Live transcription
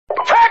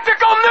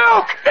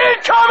Smoke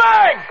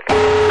incoming!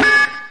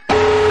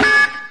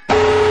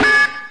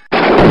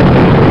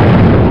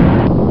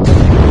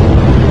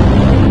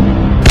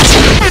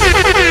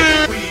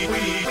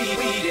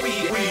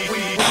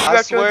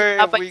 I swear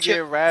if we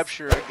get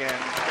Rapture again.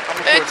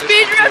 It's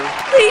speedrun,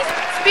 please!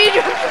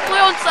 Speedrun, play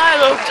on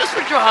silo, just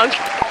for drunk.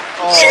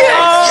 Oh,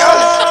 yes!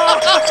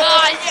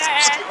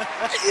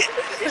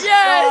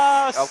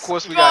 Yes! Of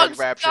course we got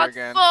Rapture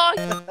again.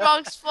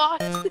 Drunk's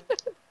fucked.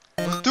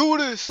 Let's do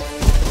this!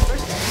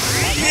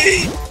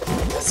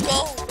 Let's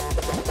go.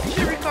 You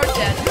should record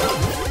that.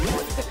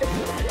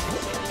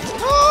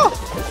 Oh!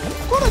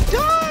 I'm gonna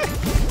die!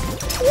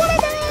 What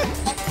am I?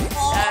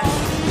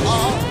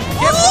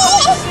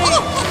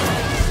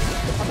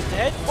 I'm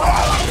dead? What?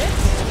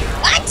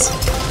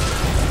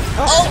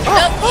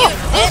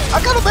 I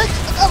gotta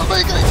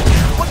make it!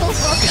 What the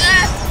fuck?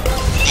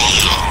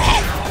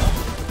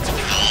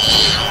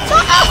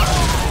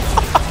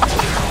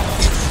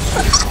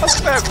 I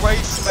smacked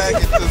right smack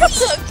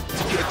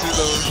into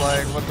those,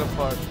 like, what the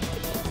fuck?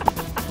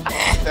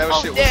 That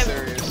shit was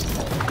serious.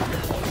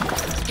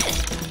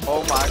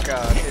 Oh my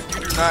god, if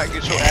you do not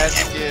get your ass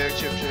in gear,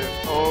 Chip.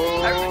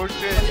 Oh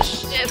shit.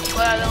 Shit,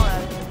 but I don't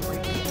have it.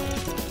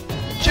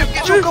 Chip,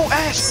 get your go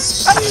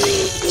ass!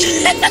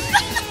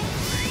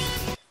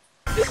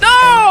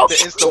 No! The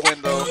insta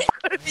window.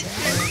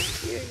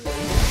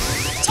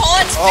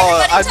 Taunt!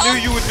 Oh, I knew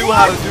you would know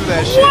how to do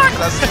that shit.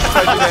 Cause I seen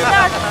how you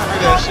do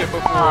that shit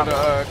before in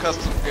the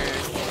custom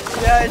game.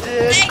 Yeah, I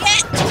did.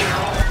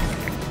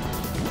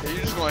 Yeah, you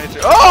just gonna hit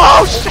your.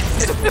 Oh shit!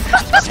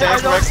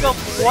 Stand myself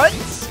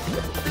once?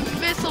 The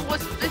missile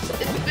was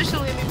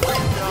officially me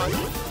playing drunk.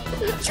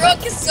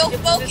 Drunk is so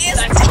focused.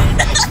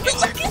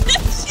 Look at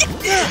this shit.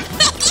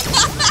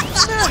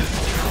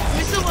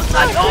 Missile was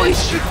like, oh,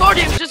 he's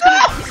recording, I'm just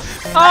gonna.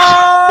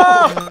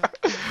 Oh!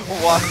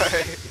 Why?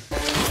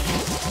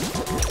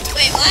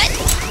 Wait, what?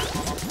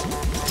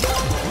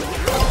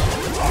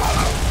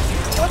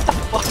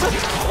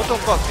 What the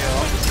fuck, yo?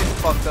 I'm just getting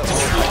fucked up.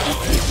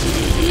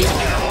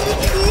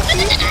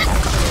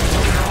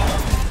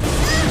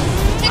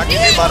 I get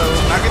hit by those.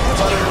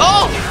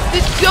 Oh, the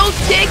go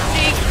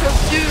technique from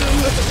Doom.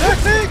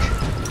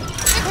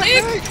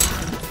 Technique!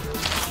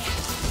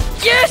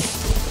 Yes!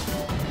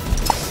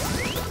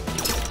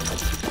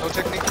 No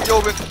technique for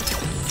Yobin.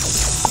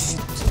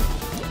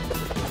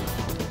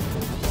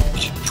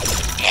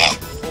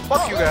 Well,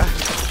 fuck you guys.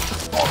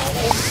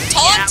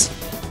 Taunt?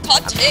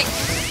 Taunting.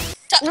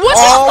 Oh,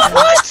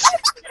 what?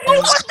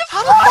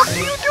 How the fuck do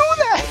you do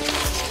that?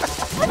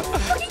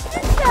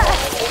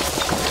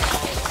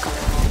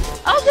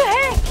 How the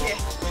heck?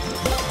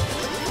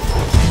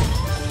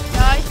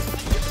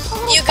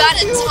 You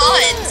gotta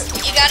taunt.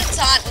 You gotta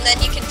taunt and then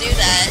you can do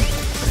that.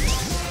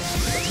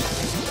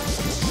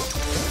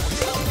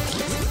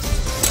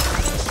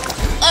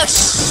 Oh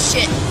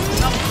shit.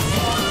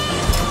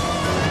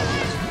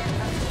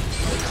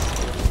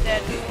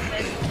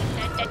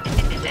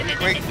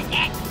 Great.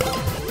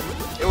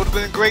 It would have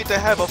been great to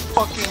have a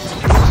fucking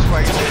boost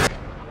right there.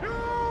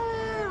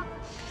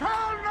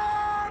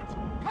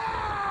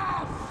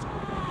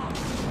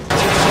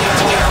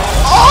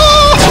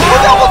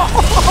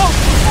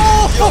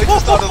 Yo, it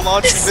just started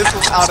launching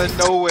missiles out of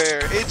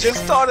nowhere. It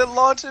just started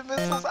launching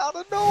missiles out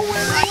of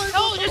nowhere.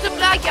 Oh, there's a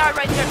black guy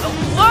right there. Oh,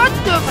 what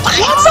the fuck?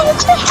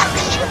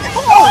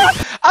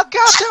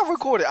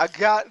 I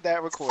got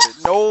that recorded.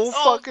 No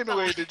fucking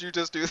way did you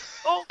just do that.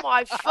 Oh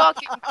my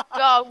fucking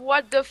god,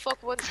 what the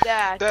fuck was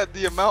that?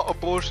 The amount of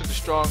bullshit is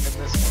strong in this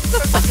one.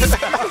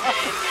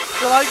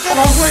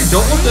 Wrong way,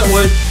 don't look that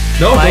way.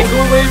 No, don't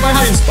go away in my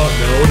hiding spot.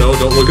 No,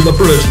 don't look at the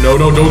bridge. No,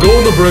 don't go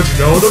on the bridge.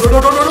 No. No,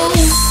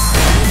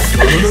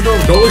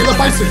 don't look at the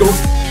bicycle.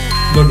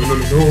 No.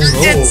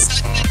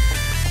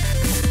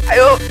 I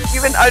don't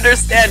even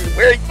understand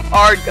where you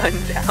are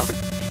gunned down.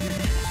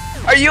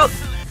 Are you